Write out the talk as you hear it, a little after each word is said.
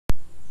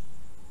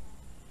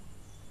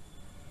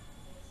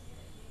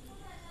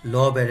ল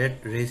Barrett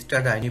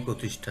registered আইনি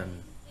প্রতিষ্ঠান।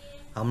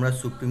 আমরা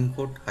সুপ্রিম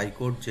কোর্ট,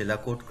 হাইকোর্ট, জেলা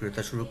কোর্ট,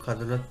 ক্রেতা সুরক্ষা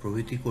আদালত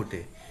প্রভৃতি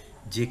কোর্টে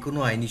যে কোনো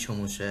আইনি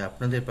সমস্যায়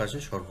আপনাদের পাশে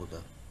সর্বদা।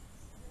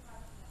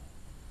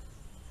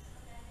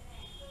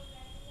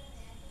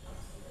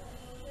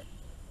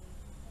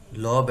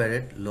 ল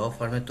ব্যারেট ল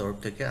ফার্মের তরফ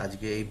থেকে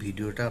আজকে এই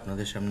ভিডিওটা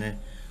আপনাদের সামনে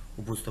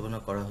উপস্থাপনা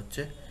করা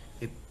হচ্ছে।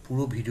 এই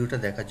পুরো ভিডিওটা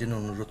দেখার জন্য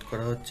অনুরোধ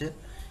করা হচ্ছে।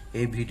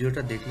 এই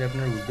ভিডিওটা দেখলে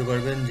আপনারা বুঝতে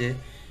পারবেন যে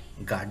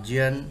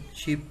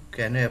গার্জিয়ানশিপ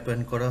কেন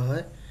অ্যাপয়েন্ট করা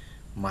হয়,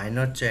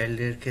 মাইনর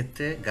চাইল্ডের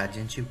ক্ষেত্রে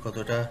গার্জিয়ানশিপ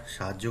কতটা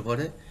সাহায্য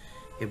করে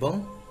এবং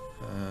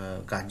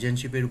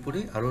গার্জিয়ানশিপের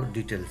উপরেই আরও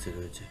ডিটেলসে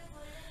রয়েছে।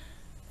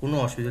 কোনো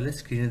অসুবিধা হলে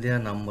স্ক্রিনে দেওয়া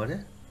নাম্বারে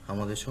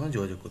আমাদের সঙ্গে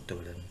যোগাযোগ করতে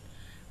পারেন।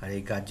 আর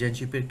এই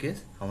গার্জিয়ানশিপের কেস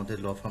আমাদের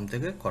ল ফার্ম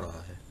থেকে করা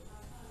হয়।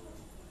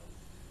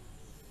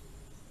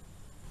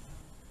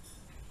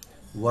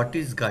 What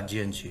is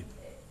guardianship?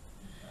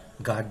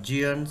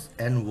 Guardians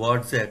and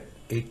Wards Act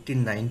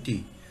 1890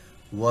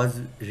 was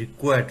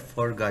required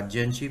for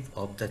guardianship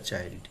of the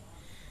child.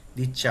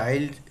 The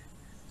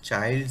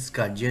child's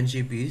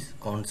guardianship is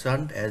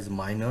concerned as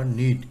minor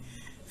need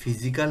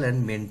physical and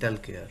mental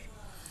care.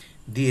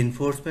 The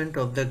enforcement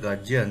of the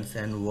Guardians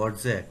and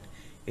Wards Act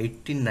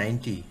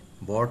 1890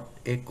 brought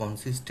a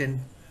consistent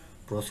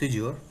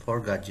procedure for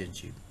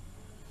guardianship.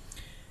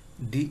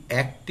 The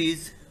Act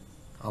is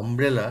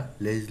umbrella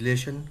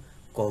legislation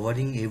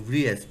covering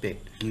every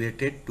aspect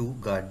related to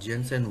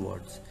guardians and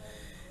wards.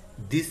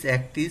 This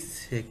Act is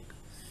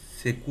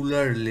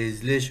secular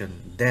legislation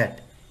that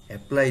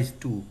applies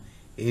to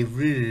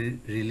every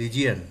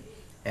religion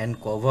and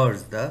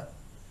covers the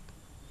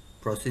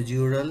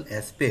procedural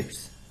aspects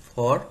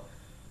for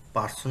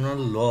personal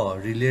law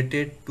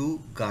related to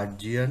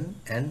guardian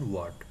and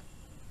ward.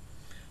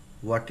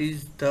 What is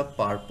the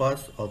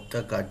purpose of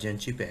the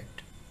Guardianship Act?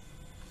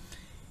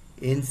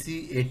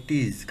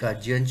 NCAT's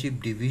Guardianship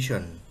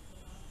Division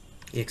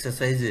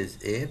exercises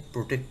a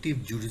protective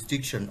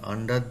jurisdiction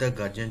under the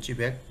Guardianship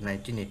Act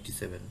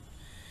 1987.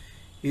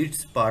 Its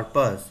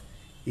purpose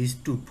is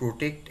to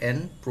protect and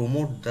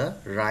promote the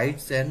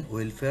rights and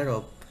welfare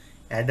of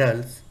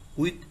adults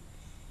with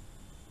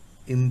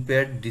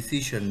impaired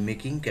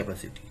decision-making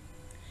capacity.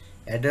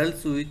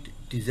 Adults with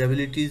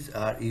disabilities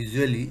are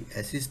usually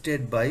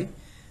assisted by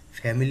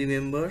family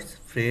members,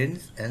 friends,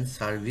 and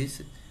service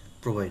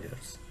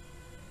providers.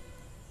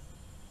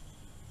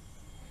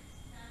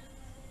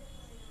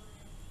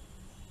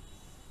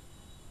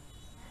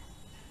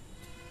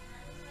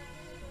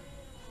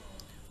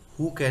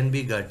 Who can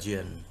be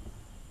guardian?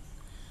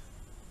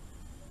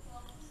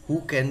 Who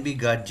can be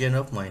guardian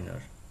of minor?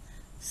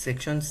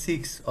 Section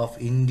 6 of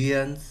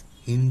India's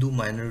Hindu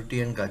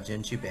Minority and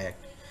Guardianship Act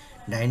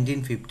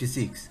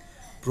 1956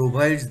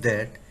 provides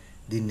that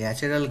the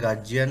natural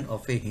guardian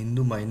of a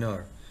Hindu minor,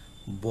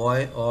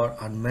 boy or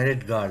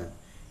unmarried girl,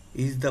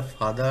 is the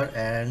father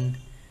and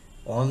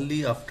only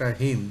after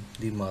him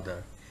the mother.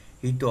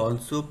 It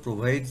also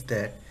provides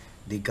that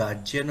the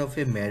guardian of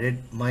a married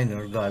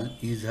minor girl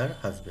is her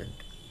husband.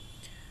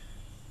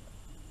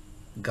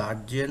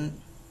 Guardian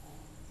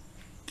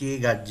K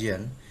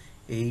guardian,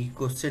 এই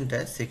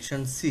কোশ্চেনটায়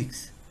section 6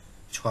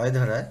 ছয়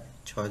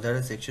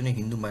ধারা সেকশনে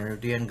Hindu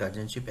minority and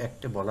guardianship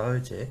অ্যাক্টে বলা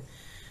হয়েছে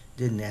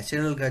যে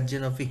natural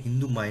guardian of A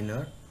Hindu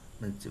minor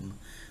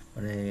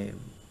মানে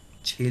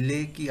ছেলে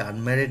কি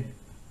আনম্যারিড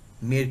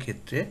মেয়ের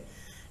ক্ষেত্রে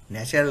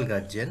ন্যাচারাল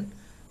গার্জিয়ান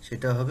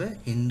সেটা হবে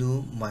হিন্দু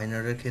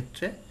মাইনরের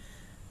ক্ষেত্রে,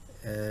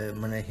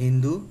 মানে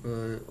হিন্দু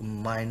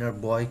মাইনর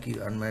বয় কি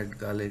আনম্যারিড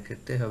গার্লের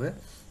ক্ষেত্রে হবে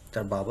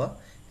তার বাবা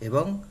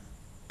এবং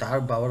তার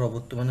বাবার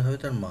অবর্তমানে হবে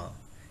তার মা।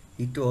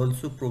 It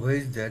also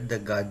provides that the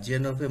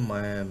guardian of a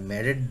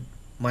married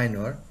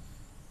minor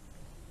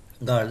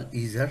girl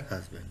is her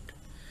husband.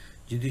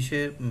 যদি সে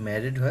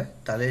ম্যারিড হয়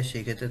তাহলে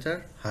সেক্ষেত্রে তার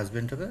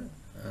হাজব্যান্ড হবে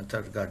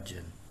তার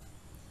guardian.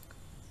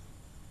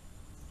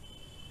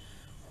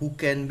 Who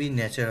can be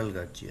natural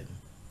guardian?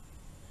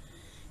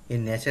 A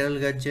natural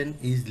guardian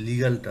is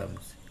legal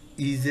terms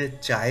is a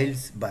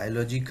child's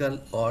biological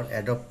or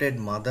adopted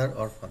mother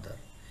or father.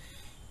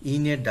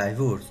 In a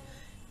divorce,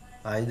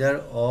 either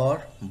or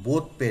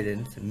both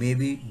parents may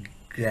be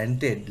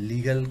granted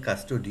legal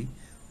custody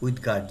with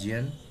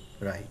guardian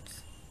rights.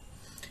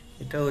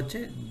 এটা হচ্ছে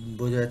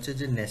বোঝা যাচ্ছে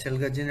যে natural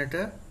guardian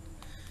একটা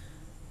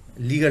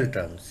legal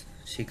terms,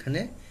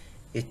 সেখানে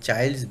a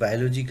child's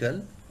biological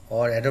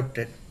or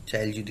adopted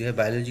child যদি হয়,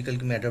 biological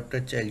কিংবা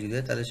অ্যাডপ্টেড চাইল্ড যদি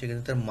হয় তাহলে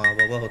সেখানে তার মা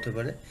বাবা হতে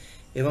পারে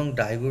এবং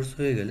ডাইভোর্স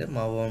হয়ে গেলে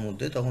মা বাবার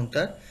মধ্যে তখন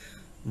তার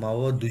মা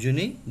বাবা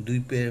দুজনেই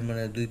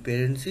দুই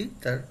প্যারেন্টসই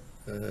তার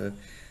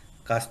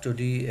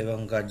কাস্টডি এবং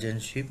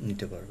গার্জিয়ানশিপ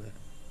নিতে পারবে,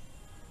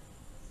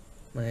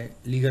 মানে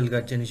লিগাল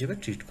গার্জিয়ান হিসেবে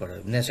ট্রিট করা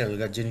হবে, ন্যাচারাল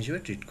গার্জিয়ান হিসেবে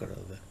ট্রিট করা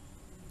হবে।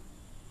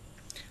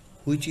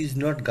 Which is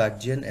not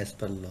guardian as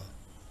per law?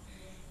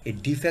 A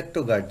de facto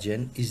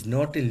guardian is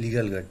not a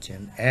legal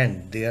guardian and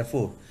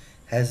therefore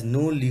has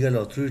no legal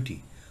authority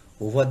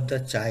over the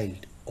child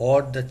or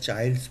the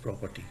child's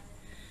property,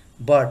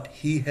 but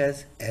he has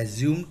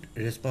assumed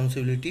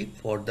responsibility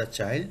for the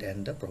child and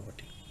the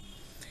property.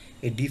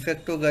 A de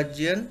facto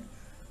guardian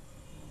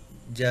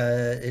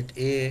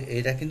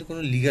এটা কিন্তু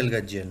কোনো legal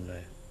guardian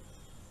নয়,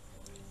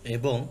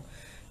 এবং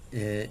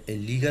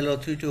legal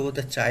authority over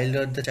the child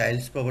are the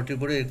child's প্রপার্টির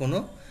উপরে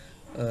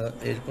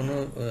এর কোনো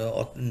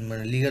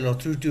মানে লিগাল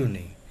অথরিটিও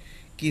নেই,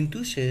 কিন্তু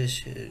সে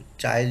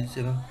চাইল্ডস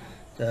এবং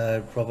তার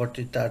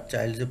প্রপার্টি, তার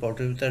চাইল্ডসের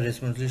প্রপার্টি তার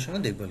রেসপন্সিবিলিটির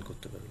সঙ্গে দেখভাল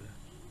করতে পারবে।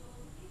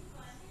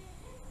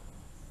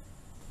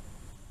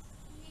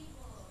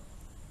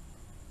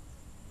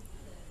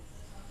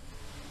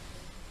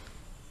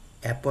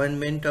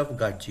 Appointment of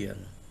guardian.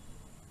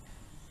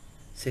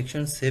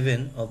 Section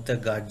 7 of the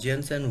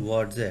Guardians and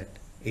Wards Act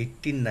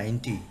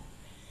 1890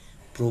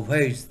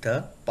 provides the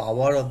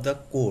power of the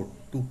court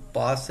to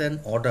pass an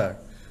order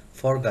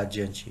for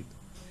guardianship.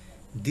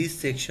 This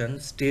section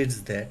states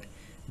that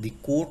the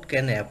court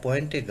can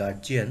appoint a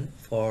guardian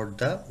for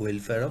the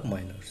welfare of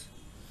minors.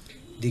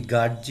 The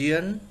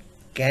guardian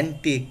can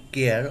take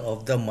care of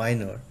the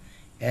minor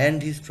and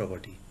his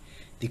property.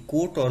 The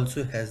court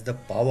also has the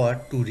power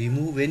to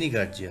remove any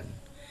guardian.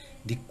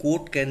 The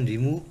court can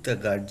remove the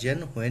guardian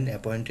when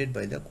appointed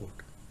by the court.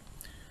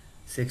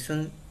 Section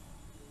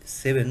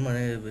 7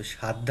 মানে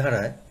 7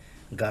 ধারায়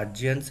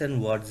guardians and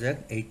words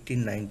act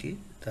 1890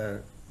 তার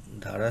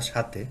ধারা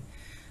 7-এ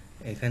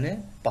এখানে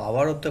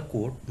power of the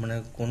court, মানে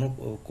কোনো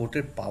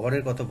কোর্টের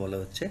পাওয়ারের কথা বলা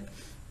হচ্ছে,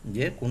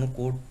 যে কোনো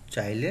কোর্ট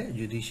চাইলে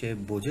যদি সে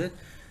বোঝে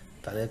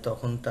তাহলে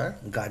তখন তার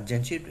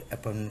গার্জিয়ানশিপ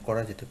অ্যাপয়েন্ট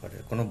করা যেতে পারে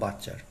কোনো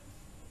বাচ্চার।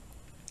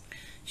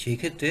 সেই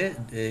ক্ষেত্রে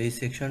এই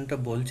সেকশনটা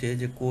বলছে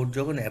যে কোর্ট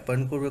যখন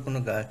অ্যাপয়েন্ট করবে কোনো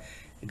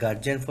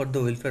guardian for the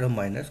welfare of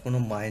minors, কোনো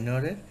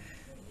মাইনরের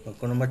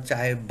কোনো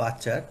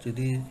বাচ্চার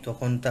যদি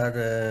তখন তার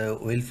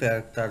ওয়েলফেয়ার,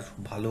 তার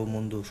ভালো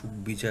মন্দ সুখ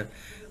বিচার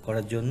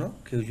করার জন্য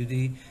কেউ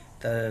যদি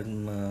তার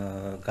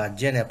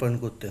গার্জিয়ান অ্যাপয়েন্ট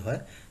করতে হয়,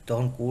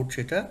 তখন কোর্ট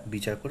সেটা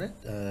বিচার করে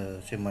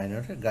সে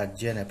মাইনরের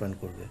গার্জিয়ান অ্যাপয়েন্ট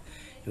করবে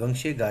এবং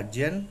সেই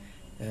গার্জিয়ান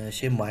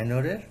সে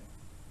মাইনরের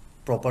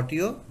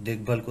প্রপার্টিও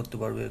দেখভাল করতে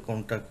পারবে,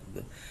 কোনটা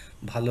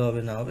ভালো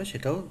হবে না হবে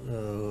সেটাও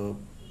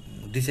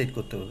ডিসাইড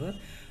করতে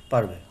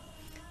পারবে।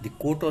 The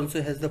court also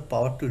has the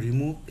power to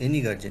remove any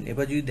guardian.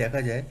 এবার যদি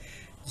দেখা যায়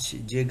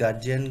যে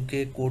গার্জিয়ানকে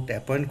কোর্ট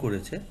অ্যাপয়েন্ট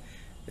করেছে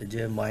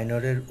যে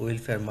মাইনরের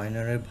ওয়েলফেয়ার,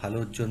 মাইনরের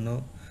ভালোর জন্য,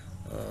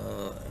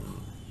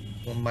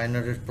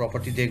 মাইনরের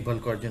প্রপার্টি দেখভাল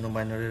করার জন্য,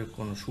 মাইনরের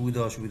কোনো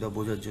সুবিধা অসুবিধা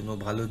বোঝার জন্য,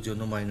 ভালোর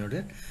জন্য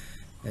মাইনরের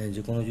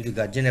যে কোনো যদি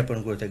গার্জিয়ান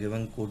অ্যাপয়েন্ট করে থাকে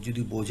এবং কোর্ট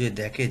যদি বোঝে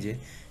দেখে যে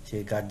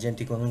সেই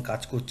গার্জিয়ানটি কোনো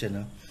কাজ করছে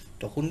না,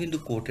 তখন কিন্তু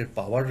কোর্টের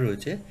পাওয়ার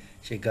রয়েছে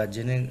সেই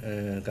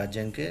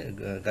গার্জিয়ানকে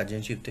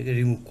গার্জিয়ানশিপ থেকে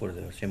রিমুভ করে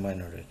দেওয়া সে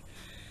মাইনরের।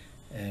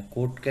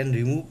 Court can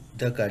remove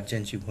the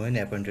guardianship when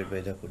appointed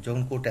by the court.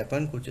 যখন কোর্ট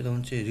অ্যাপয়েন্ট করছে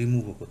তখন সে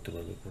রিমুভও করতে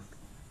পারবে court.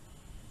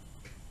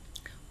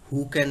 Who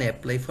can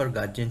apply for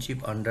guardianship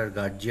under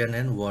Guardian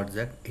and Wards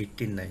Act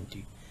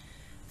 1890?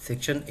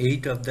 Section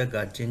 8 of the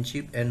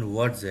Guardianship and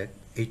Wards Act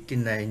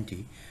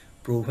 1890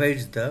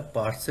 provides the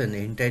person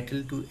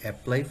entitled to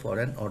apply for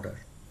an order.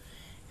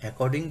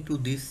 According to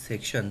this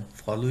section,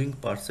 following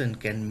person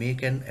can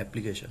make an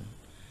application: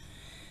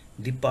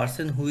 the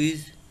person who is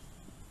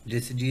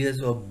desirous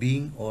of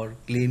being or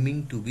claiming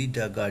to be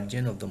the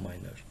guardian of the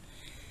minor,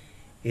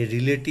 a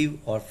relative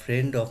or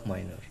friend of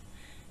minor,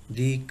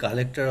 the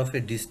collector of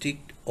a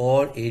district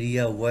or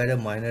area where a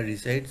minor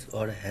resides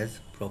or has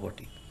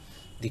property,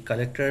 the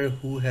collector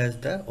who has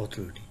the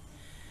authority.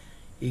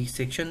 এই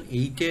section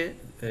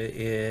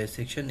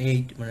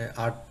 8 মানে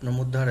 8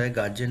 নম্বর ধারায়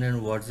guardian and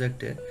ওয়ার্ডস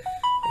অ্যাক্টে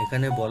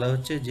এখানে বলা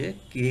হচ্ছে যে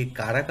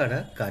কারা কারা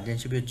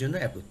গার্জিয়ানশিপের জন্য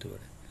অ্যাপ্লাই করতে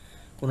পারে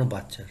কোনো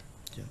বাচ্চার।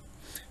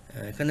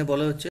 এখানে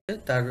বলা হচ্ছে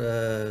তার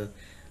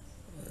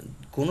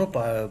কোনো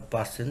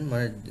পার্সন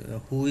মানে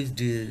who is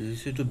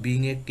two being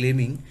a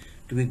claiming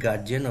two B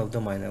guardian of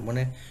the minor,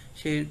 মানে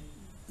সে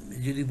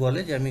যদি বলে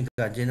যে আমি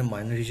গার্জিয়ানের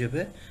মাইনর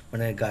হিসেবে,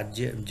 মানে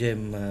গার্জিয়ান যে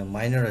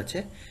মাইনর আছে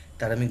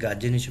তার আমি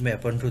গার্জিয়ান হিসেবে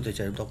অ্যাপয়েন্ট হতে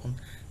চাই, তখন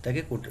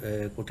তাকে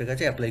কোর্টের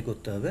কাছে অ্যাপ্লাই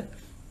করতে হবে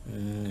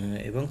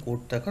এবং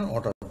কোর্ট তখন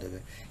অর্ডার দেবে।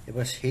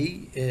 এবার সেই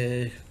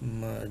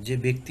যে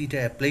ব্যক্তিটা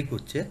অ্যাপ্লাই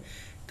করছে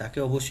তাকে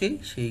অবশ্যই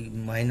সেই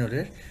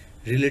মাইনরের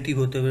রিলেটিভ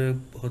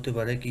হতে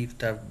পারে কি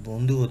তার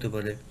বন্ধু হতে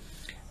পারে,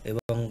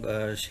 এবং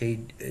সেই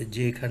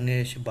যে এখানে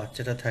সে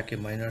বাচ্চাটা থাকে,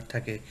 মাইনর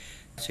থাকে,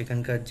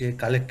 সেখানকার যে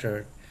কালেক্টর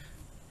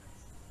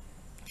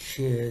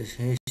সে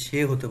সে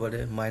হতে পারে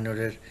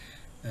মাইনরের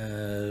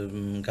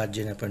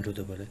গার্জিয়ান অ্যাপয়েন্ট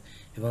হতে পারে,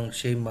 এবং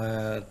সেই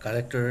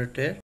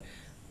কালেক্টরেটের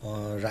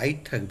রাইট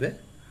থাকবে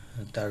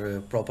তার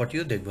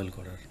প্রপার্টিও দেখভাল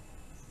করার।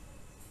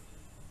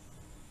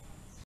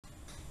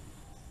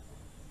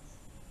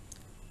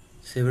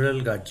 Several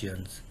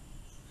guardians.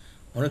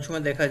 অনেক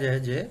সময় দেখা যায়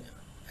যে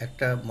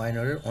একটা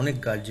মাইনরের অনেক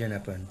গার্জিয়ান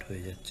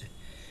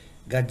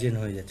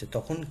হয়ে যাচ্ছে,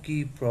 তখন কি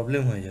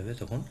প্রবলেম হয়ে যাবে,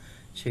 তখন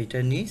সেইটা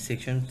নিয়ে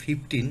section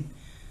 15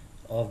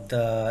 of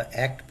the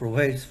Act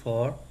provides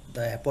for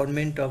the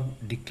appointment of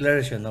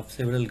declaration of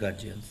several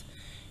guardians.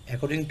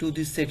 According to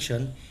this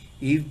section,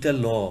 if the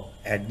law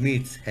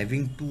admits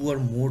having two or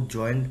more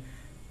joint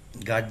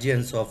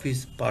guardians of his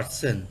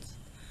person's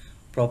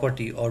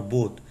property or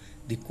both,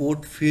 the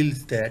court feels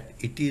that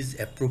it is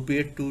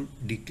appropriate to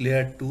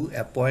declare to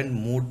appoint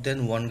more than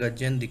one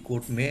guardian, the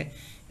court may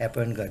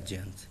appoint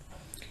guardians.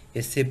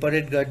 A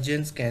separate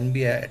guardians can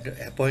be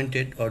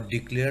appointed or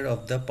declared of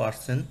the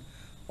person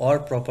or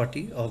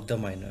property of the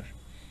minor,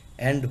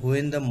 and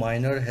when the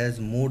minor has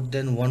more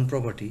than one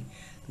property,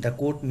 the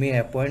court may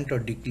appoint or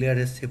declare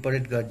a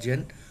separate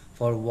guardian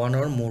for one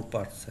or more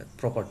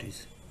properties.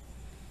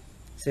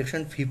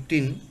 Section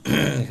 15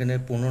 এখানে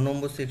 15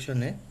 নম্বর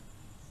সেকশনে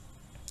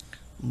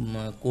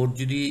court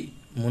যদি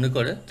মনে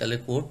করে তাহলে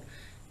court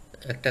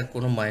একটা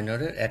কোনো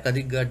মাইনরের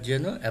একাধিক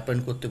গার্জিয়ানও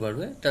appoint করতে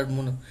পারবে। তার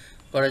মনে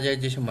করা যায়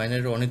যে সে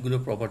মাইনরের অনেকগুলো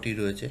প্রপার্টি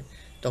রয়েছে,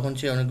 তখন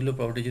সে অনেকগুলো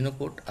প্রপার্টির জন্য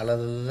কোর্ট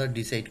আলাদা আলাদা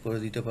ডিসাইড করে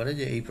দিতে পারে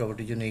যে এই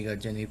প্রপার্টির জন্য এই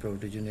গার্জিয়ান, এই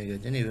প্রপার্টির জন্য এই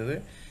গার্জিয়ান, এইভাবে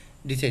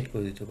ডিসাইড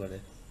করে দিতে পারে।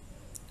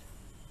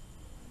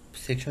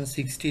 Section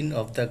 16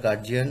 of the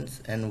Guardians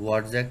and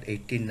Wards Act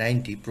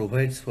 1890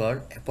 provides for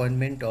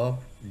appointment of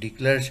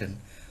declaration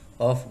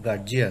of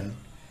guardian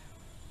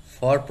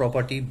for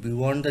property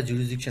beyond the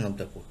jurisdiction of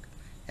the court.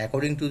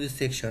 According to this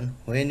section,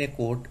 when a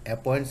court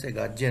appoints a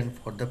guardian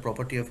for the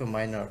property of a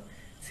minor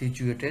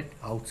situated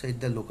outside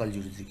the local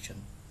jurisdiction.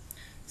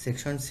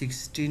 Section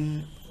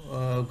 16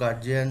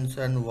 Guardians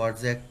and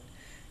Wards Act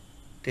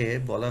এ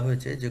বলা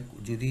হয়েছে যে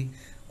যদি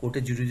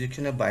কোর্টের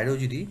জুরিসডিকশনের বাইরেও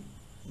যদি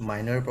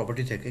minor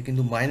property থাকে,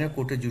 কিন্তু minor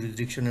কোর্টের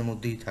জুরিসডিকশনের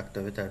মধ্যেই থাকতে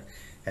হবে তার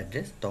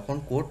অ্যাড্রেস, তখন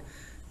কোর্ট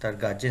তার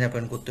গার্জিয়ান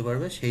অ্যাপয়েন্ট করতে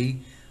পারবে সেই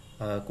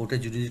কোর্টের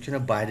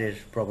জুরিসডিকশনের বাইরের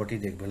প্রপার্টি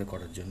দেখভাল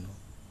করার জন্য।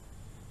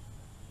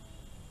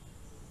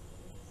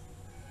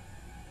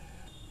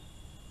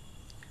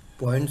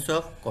 Points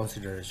of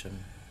consideration.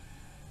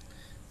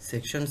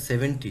 Section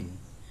 17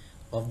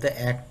 of the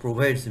Act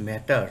provides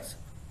matters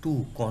to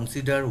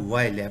consider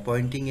while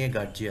appointing a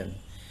guardian.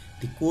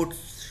 The court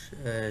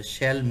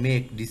shall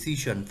make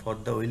decision for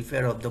the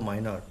welfare of the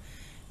minor,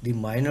 the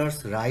minor's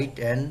right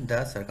and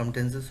the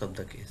circumstances of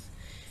the case.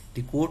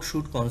 The court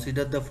should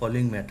consider the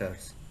following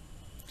matters.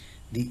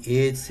 The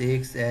age,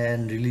 sex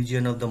and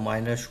religion of the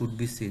minor should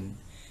be seen.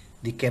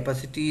 The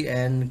capacity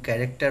and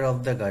character of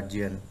the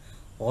guardian.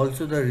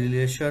 Also the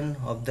relation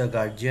of the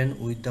guardian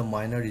with the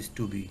minor is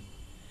to be.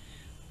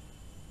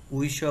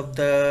 Wish of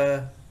the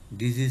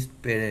deceased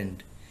parent.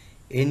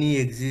 Any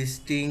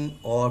existing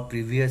or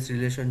previous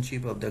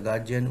relationship of the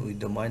guardian with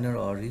the minor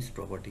or his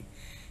property.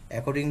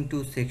 According to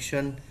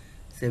section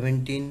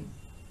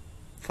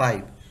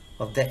 17(5)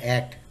 of the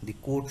Act, the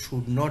court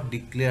should not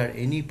declare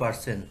any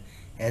person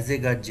as a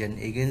guardian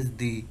against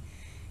the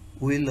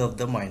will of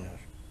the minor.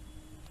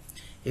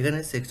 এখানে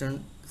section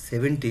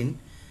 17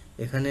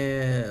 এখানে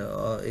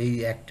এই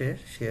অ্যাক্টের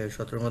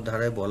 17 নম্বর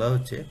ধারায় বলা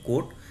হচ্ছে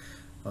court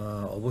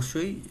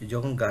অবশ্যই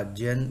যখন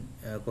guardian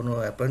কোনো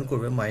appoint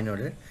করবে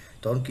মাইনরের,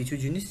 তখন কিছু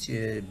জিনিস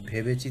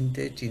ভেবে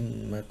চিন্তে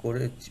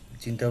করে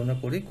চিন্তাভাবনা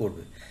করেই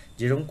করবে।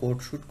 যেরকম court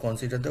should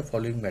consider the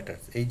following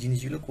matters, এই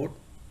জিনিসগুলো কোর্ট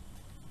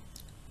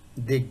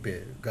দেখবে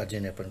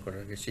গার্জিয়ান অ্যাপয়েন্ট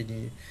করার আগে।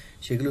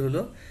 সেগুলো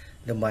হলো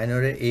the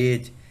মাইনরের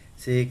age,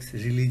 sex,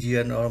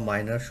 religion or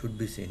minor should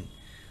be seen,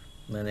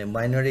 মানে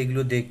মাইনর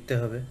এগুলো দেখতে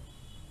হবে,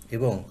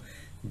 এবং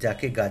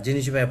যাকে গার্জিয়ান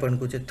হিসেবে অ্যাপয়েন্ট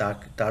করছে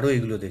তারও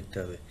এগুলো দেখতে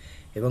হবে,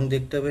 এবং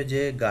দেখতে হবে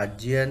যে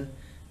গার্জিয়ান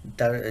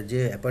তার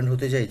যে অ্যাপয়েন্ট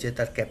হতে চাইছে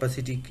তার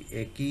ক্যাপাসিটি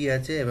কী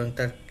আছে এবং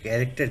তার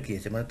ক্যারেক্টার কী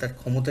আছে, মানে তার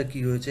ক্ষমতা কী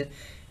রয়েছে,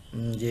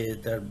 যে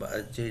তার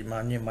যে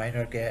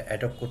মাইনরকে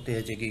অ্যাডপ্ট করতে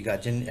চাইছে কি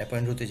গার্জিয়ান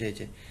অ্যাপয়েন্ট হতে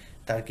চাইছে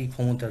তার কী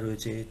ক্ষমতা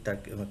রয়েছে, তার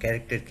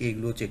ক্যারেক্টার কী,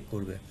 এগুলো চেক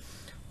করবে।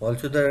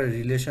 Also the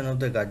relation of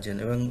the guardian,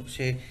 এবং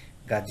সে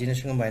গার্জিয়ানের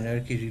সঙ্গে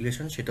মাইনরের কী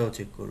রিলেশন সেটাও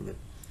চেক করবে।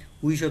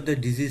 Wish of the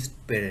diseased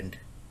parent,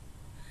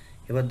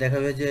 এবার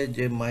দেখাবে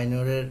যে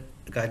মাইনরের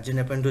গার্জিয়ান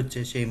অ্যাপয়েন্ট হচ্ছে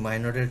সেই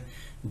মাইনরের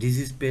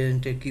ডিজিজ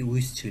প্যারেন্টের কি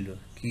উইশ ছিল,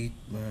 কি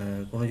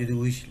কোনো যদি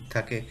উইশ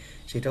থাকে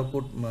সেটাও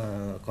কোর্ট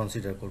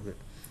কনসিডার করবে।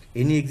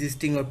 Any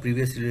existing or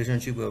previous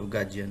relationship of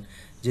guardian,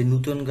 যে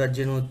নূতন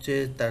গার্জিয়ান হচ্ছে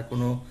তার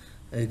কোনো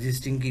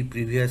এক্সিস্টিং কি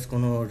প্রিভিয়াস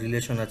কোনো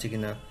রিলেশন আছে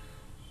কিনা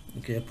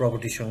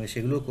প্রপার্টির সঙ্গে,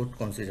 সেগুলো কোর্ট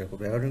কনসিডার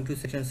করবে। According to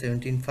section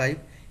 17(5)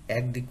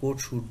 act, the court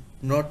should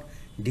not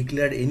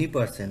declare any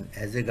person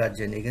as a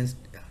guardian against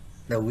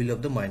the will of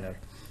the minor.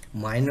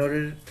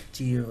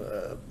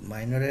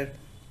 মাইনরের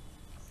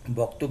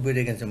বক্তব্যের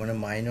এগেন্সে, মানে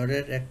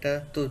মাইনরের একটা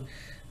তো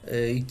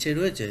ইচ্ছে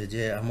রয়েছে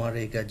যে আমার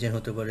এই গার্জিয়ান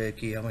হতে পারে,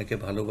 কি আমাকে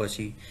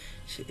ভালোবাসি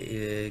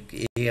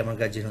এই আমার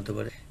গার্জিয়ান হতে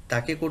পারে,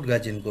 তাকে কোর্ট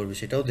গার্জিয়ান করবে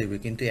সেটাও দেখবে,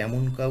 কিন্তু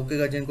এমন কাউকে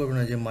গার্জিয়ান করবে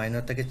না যে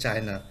মাইনর তাকে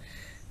চায় না,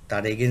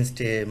 তার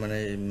এগেনস্টে, মানে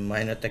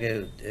মাইনর তাকে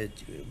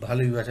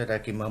ভালোই বাসা না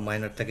কিংবা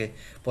মাইনর তাকে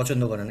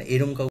পছন্দ করে না,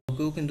 এরকম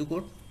কাউকেও কিন্তু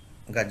কোর্ট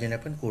গার্জিয়ান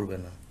অ্যাপয়েন্ট করবে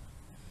না।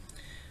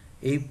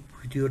 এই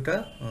ভিডিওটা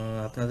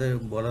আপনাদের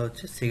বলা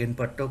হচ্ছে সেকেন্ড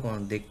পার্টটাও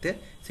দেখতে,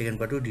 সেকেন্ড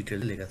পার্টেও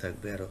ডিটেলে লেখা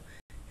থাকবে আরও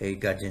এই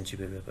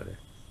গার্জিয়ানশিপের ব্যাপারে।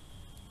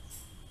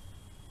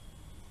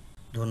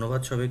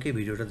 ধন্যবাদ সবাইকে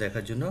ভিডিওটা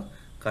দেখার জন্য।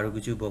 কারো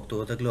কিছু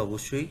বক্তব্য থাকলে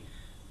অবশ্যই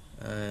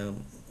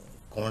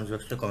কমেন্ট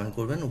বক্সে কমেন্ট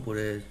করবেন,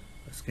 উপরে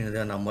স্ক্রিনে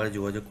দেওয়া নাম্বারে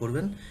যোগাযোগ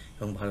করবেন,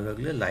 এবং ভালো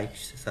লাগলে লাইক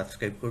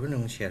সাবস্ক্রাইব করবেন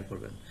এবং শেয়ার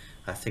করবেন।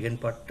 আর সেকেন্ড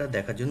পার্টটা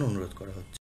দেখার জন্য অনুরোধ করা হচ্ছে।